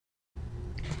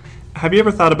Have you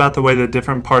ever thought about the way that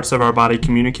different parts of our body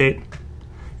communicate?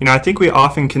 You know, I think we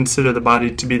often consider the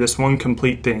body to be this one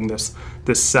complete thing, this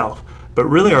self, but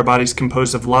really our body's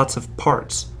composed of lots of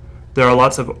parts. There are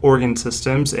lots of organ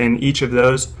systems, and each of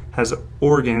those has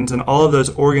organs, and all of those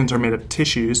organs are made of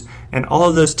tissues, and all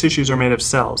of those tissues are made of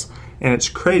cells. And it's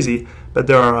crazy, but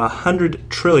there are 100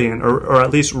 trillion, or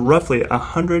at least roughly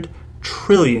 100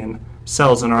 trillion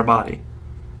cells in our body.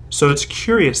 So it's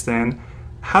curious then,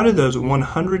 how do those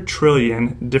 100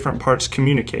 trillion different parts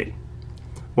communicate?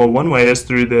 Well, one way is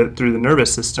through the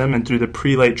nervous system and through the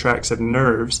prelate tracts of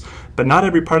nerves, but not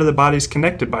every part of the body is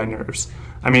connected by nerves.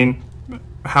 I mean,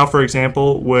 how, for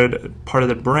example, would part of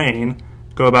the brain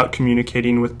go about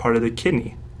communicating with part of the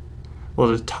kidney?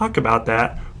 Well, to talk about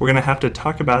that, we're going to have to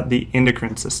talk about the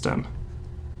endocrine system.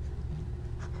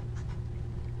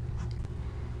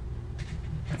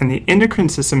 And the endocrine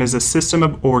system is a system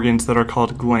of organs that are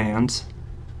called glands.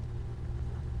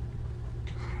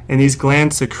 And these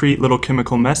glands secrete little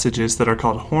chemical messages that are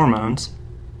called hormones.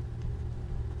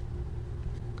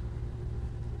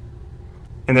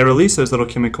 And they release those little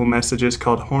chemical messages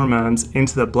called hormones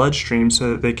into the bloodstream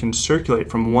so that they can circulate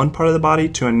from one part of the body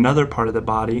to another part of the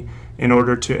body in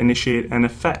order to initiate an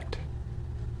effect.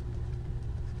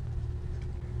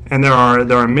 And there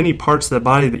are many parts of the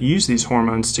body that use these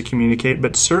hormones to communicate,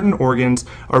 but certain organs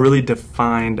are really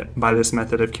defined by this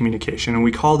method of communication, and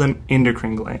we call them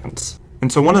endocrine glands.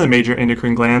 And so one of the major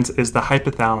endocrine glands is the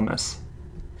hypothalamus.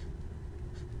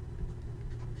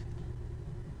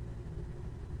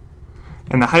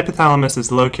 And the hypothalamus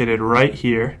is located right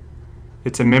here.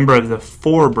 It's a member of the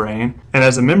forebrain, and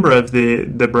as a member of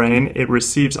the brain, it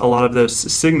receives a lot of those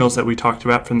signals that we talked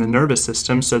about from the nervous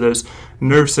system. So those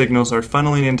nerve signals are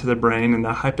funneling into the brain, and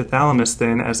the hypothalamus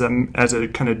then, as a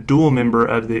kind of dual member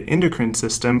of the endocrine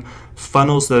system,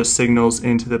 funnels those signals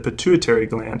into the pituitary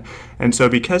gland. And so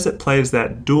because it plays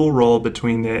that dual role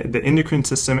between the endocrine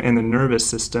system and the nervous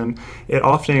system, it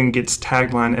often gets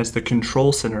taglined as the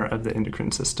control center of the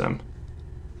endocrine system.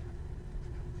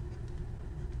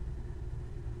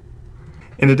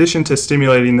 In addition to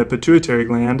stimulating the pituitary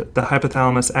gland, the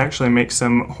hypothalamus actually makes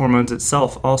some hormones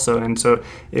itself also, and so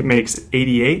it makes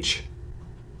ADH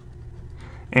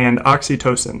and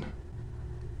oxytocin.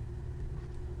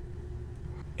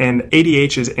 And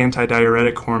ADH is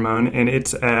antidiuretic hormone, and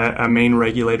it's a main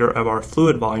regulator of our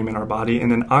fluid volume in our body.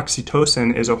 And then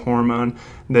oxytocin is a hormone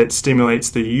that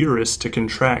stimulates the uterus to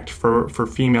contract for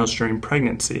females during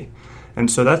pregnancy. And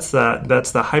so that's the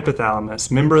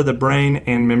hypothalamus, member of the brain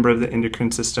and member of the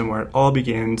endocrine system, where it all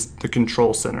begins, the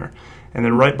control center. And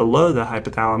then right below the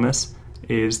hypothalamus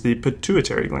is the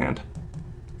pituitary gland.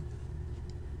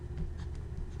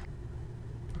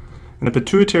 And the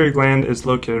pituitary gland is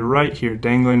located right here,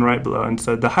 dangling right below. And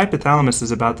so the hypothalamus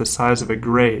is about the size of a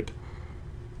grape.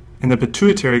 And the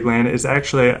pituitary gland is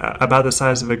actually about the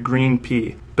size of a green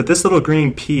pea. But this little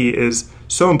green pea is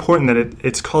so important that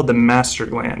it's called the master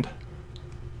gland.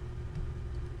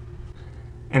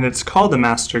 And it's called the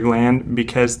master gland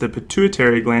because the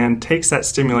pituitary gland takes that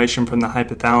stimulation from the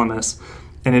hypothalamus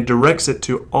and it directs it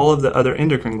to all of the other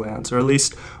endocrine glands, or at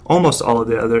least almost all of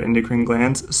the other endocrine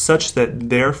glands, such that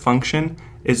their function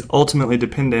is ultimately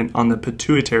dependent on the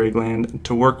pituitary gland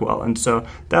to work well. And so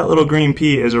that little green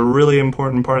pea is a really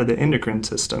important part of the endocrine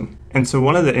system. And so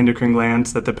one of the endocrine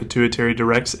glands that the pituitary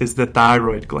directs is the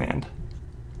thyroid gland.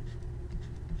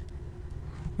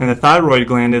 And the thyroid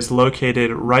gland is located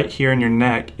right here in your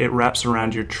neck. It wraps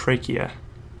around your trachea.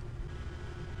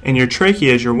 And your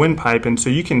trachea is your windpipe, and so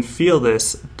you can feel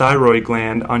this thyroid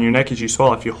gland on your neck as you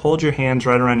swallow. If you hold your hands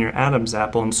right around your Adam's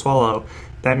apple and swallow,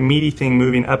 that meaty thing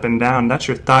moving up and down, that's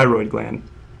your thyroid gland.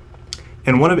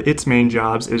 And one of its main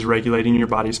jobs is regulating your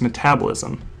body's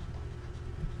metabolism.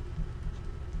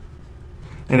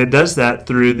 And it does that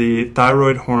through the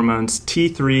thyroid hormones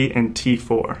T3 and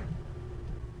T4.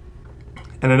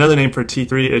 And another name for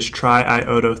T3 is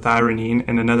triiodothyronine,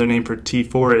 and another name for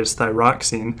T4 is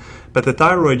thyroxine. But the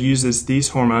thyroid uses these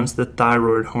hormones, the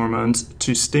thyroid hormones,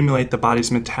 to stimulate the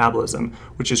body's metabolism,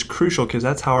 which is crucial because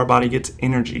that's how our body gets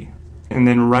energy. And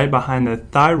then right behind the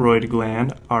thyroid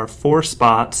gland are 4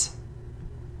 spots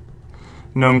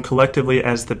known collectively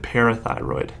as the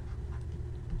parathyroid.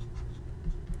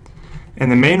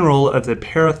 And the main role of the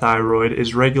parathyroid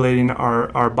is regulating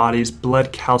our body's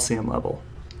blood calcium level.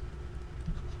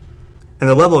 And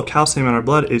the level of calcium in our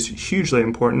blood is hugely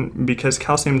important because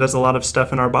calcium does a lot of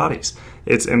stuff in our bodies.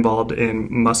 It's involved in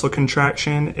muscle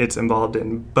contraction, it's involved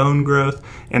in bone growth,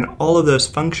 and all of those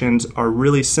functions are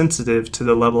really sensitive to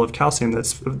the level of calcium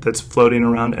that's floating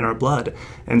around in our blood.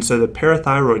 And so the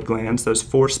parathyroid glands, those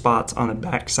 4 spots on the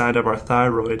back side of our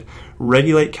thyroid,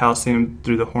 regulate calcium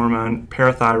through the hormone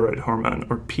parathyroid hormone,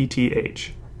 or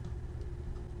PTH.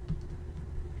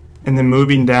 And then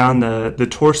moving down the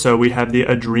torso, we have the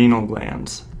adrenal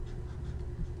glands.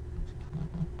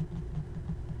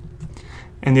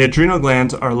 And the adrenal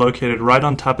glands are located right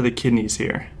on top of the kidneys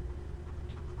here.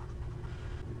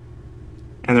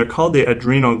 And they're called the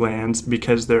adrenal glands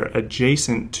because they're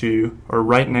adjacent to, or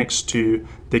right next to,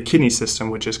 the kidney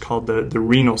system, which is called the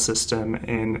renal system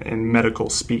in medical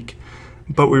speak.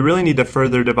 But we really need to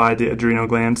further divide the adrenal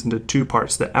glands into 2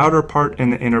 parts, the outer part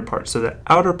and the inner part. So the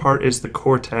outer part is the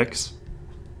cortex,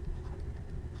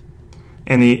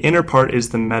 and the inner part is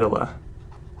the medulla.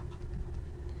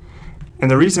 And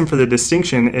the reason for the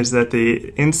distinction is that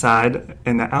the inside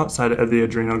and the outside of the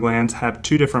adrenal glands have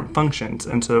 2 different functions.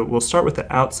 And so we'll start with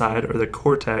the outside, or the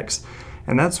cortex,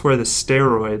 and that's where the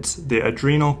steroids, the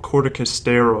adrenal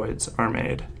corticosteroids, are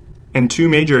made. And 2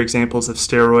 major examples of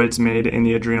steroids made in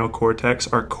the adrenal cortex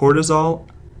are cortisol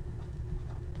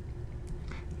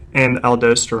and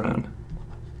aldosterone.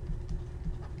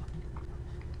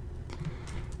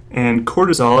 And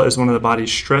cortisol is one of the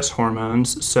body's stress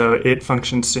hormones, so it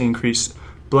functions to increase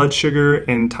blood sugar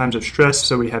in times of stress,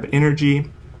 so we have energy.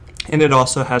 And it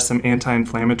also has some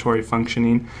anti-inflammatory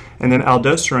functioning. And then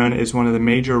aldosterone is one of the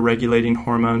major regulating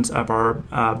hormones of our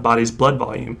body's blood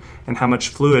volume and how much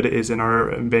fluid is in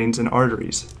our veins and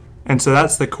arteries. And so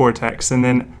that's the cortex. And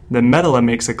then the medulla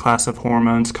makes a class of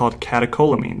hormones called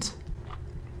catecholamines.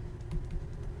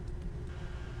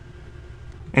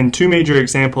 And 2 major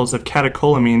examples of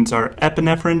catecholamines are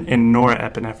epinephrine and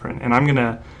norepinephrine. And I'm going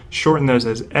to shorten those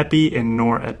as epi and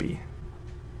norepi.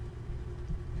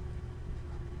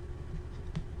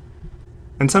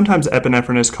 And sometimes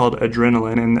epinephrine is called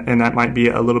adrenaline, and that might be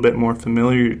a little bit more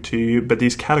familiar to you, but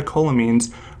these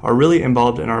catecholamines are really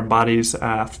involved in our body's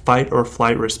fight or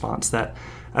flight response, that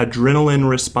adrenaline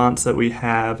response that we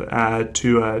have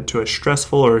to a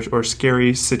stressful or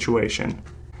scary situation.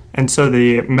 And so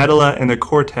the medulla and the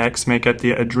cortex make up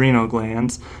the adrenal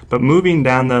glands, but moving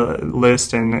down the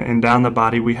list and down the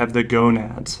body, we have the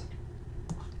gonads.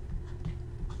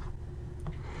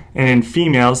 And in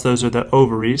females, those are the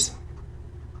ovaries.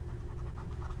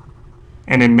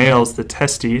 And in males, the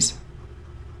testes.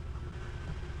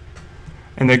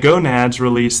 And the gonads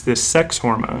release the sex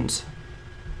hormones.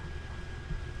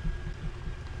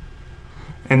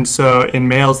 And so in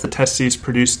males, the testes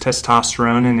produce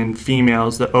testosterone, and in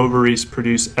females, the ovaries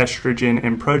produce estrogen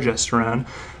and progesterone.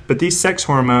 But these sex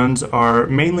hormones are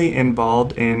mainly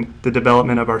involved in the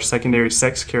development of our secondary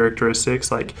sex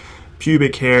characteristics like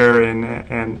pubic hair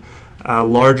and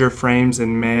larger frames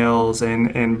in males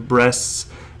and breasts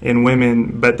in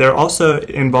women, but they're also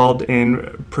involved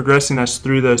in progressing us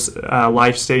through those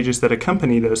life stages that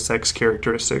accompany those sex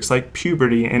characteristics, like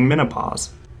puberty and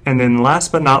menopause. And then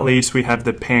last but not least, we have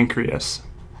the pancreas.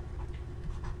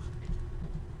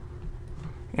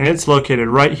 And it's located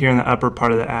right here in the upper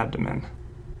part of the abdomen.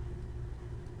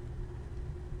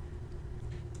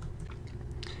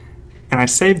 And I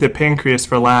saved the pancreas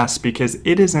for last because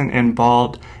it isn't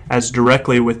involved as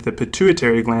directly with the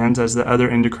pituitary glands as the other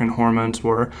endocrine hormones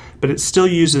were, but it still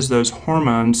uses those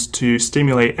hormones to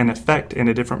stimulate an effect in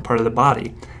a different part of the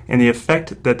body. And the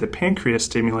effect that the pancreas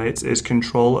stimulates is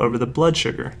control over the blood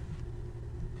sugar.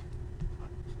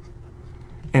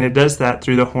 And it does that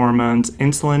through the hormones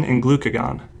insulin and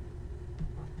glucagon.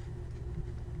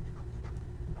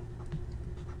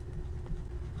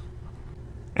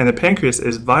 And the pancreas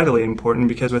is vitally important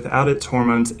because without its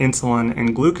hormones insulin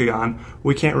and glucagon,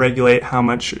 we can't regulate how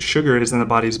much sugar is in the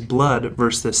body's blood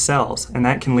versus the cells, and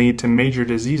that can lead to major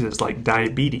diseases like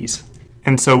diabetes.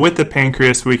 And so with the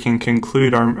pancreas, we can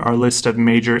conclude our list of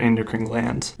major endocrine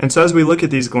glands. And so as we look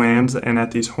at these glands and at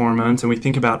these hormones, and we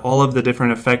think about all of the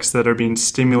different effects that are being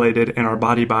stimulated in our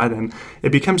body by them,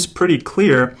 it becomes pretty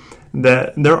clear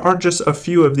that there aren't just a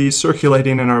few of these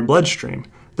circulating in our bloodstream.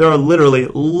 There are literally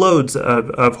loads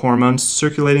of hormones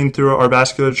circulating through our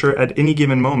vasculature at any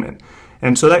given moment.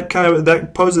 And so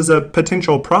that poses a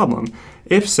potential problem.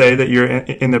 If, say, that you're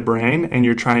in the brain and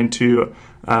you're trying to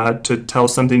tell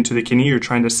something to the kidney, you're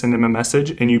trying to send them a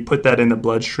message, and you put that in the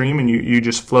bloodstream and you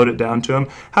just float it down to them,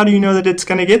 how do you know that it's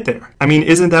going to get there? I mean,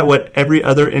 isn't that what every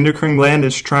other endocrine gland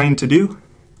is trying to do?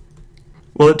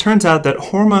 Well, it turns out that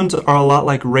hormones are a lot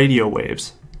like radio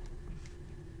waves.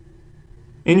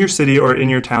 In your city or in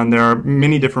your town, there are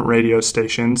many different radio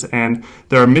stations, and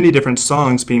there are many different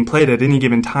songs being played at any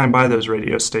given time by those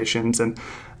radio stations. And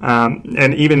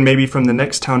even maybe from the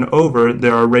next town over,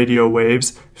 there are radio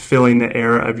waves filling the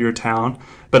air of your town.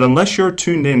 But unless you're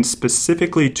tuned in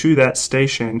specifically to that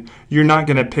station, you're not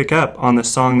going to pick up on the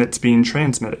song that's being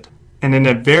transmitted. And in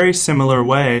a very similar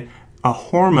way, a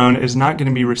hormone is not going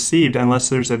to be received unless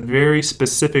there's a very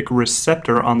specific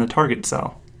receptor on the target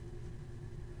cell.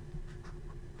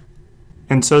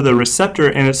 And so the receptor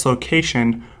and its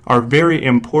location are very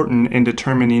important in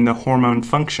determining the hormone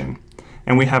function.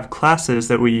 And we have classes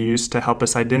that we use to help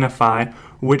us identify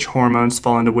which hormones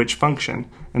fall into which function.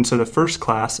 And so the first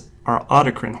class are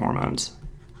autocrine hormones.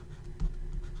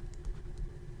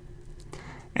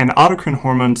 And autocrine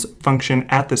hormones function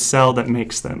at the cell that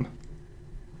makes them.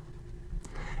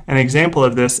 An example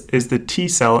of this is the T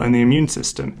cell in the immune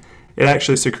system. It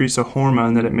actually secretes a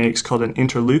hormone that it makes called an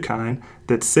interleukin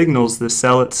that signals the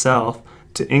cell itself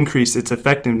to increase its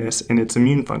effectiveness in its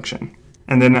immune function.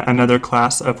 And then another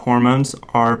class of hormones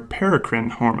are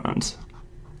paracrine hormones.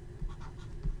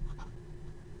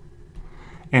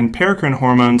 And paracrine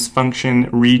hormones function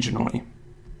regionally.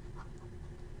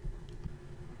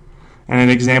 And an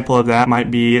example of that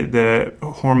might be the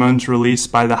hormones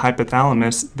released by the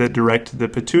hypothalamus that direct the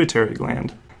pituitary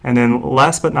gland. And then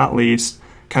last but not least,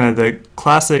 kind of the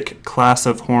classic class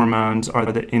of hormones are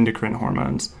the endocrine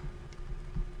hormones.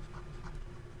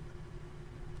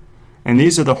 And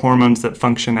these are the hormones that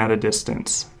function at a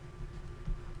distance.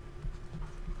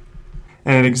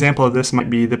 And an example of this might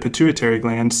be the pituitary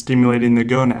gland stimulating the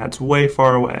gonads way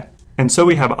far away. And so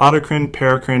we have autocrine,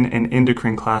 paracrine, and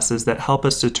endocrine classes that help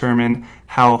us determine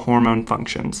how a hormone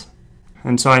functions.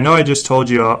 And so I know I just told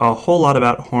you a whole lot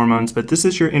about hormones, but this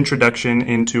is your introduction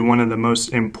into one of the most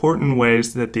important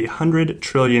ways that the 100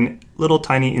 trillion little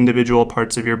tiny individual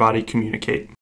parts of your body communicate.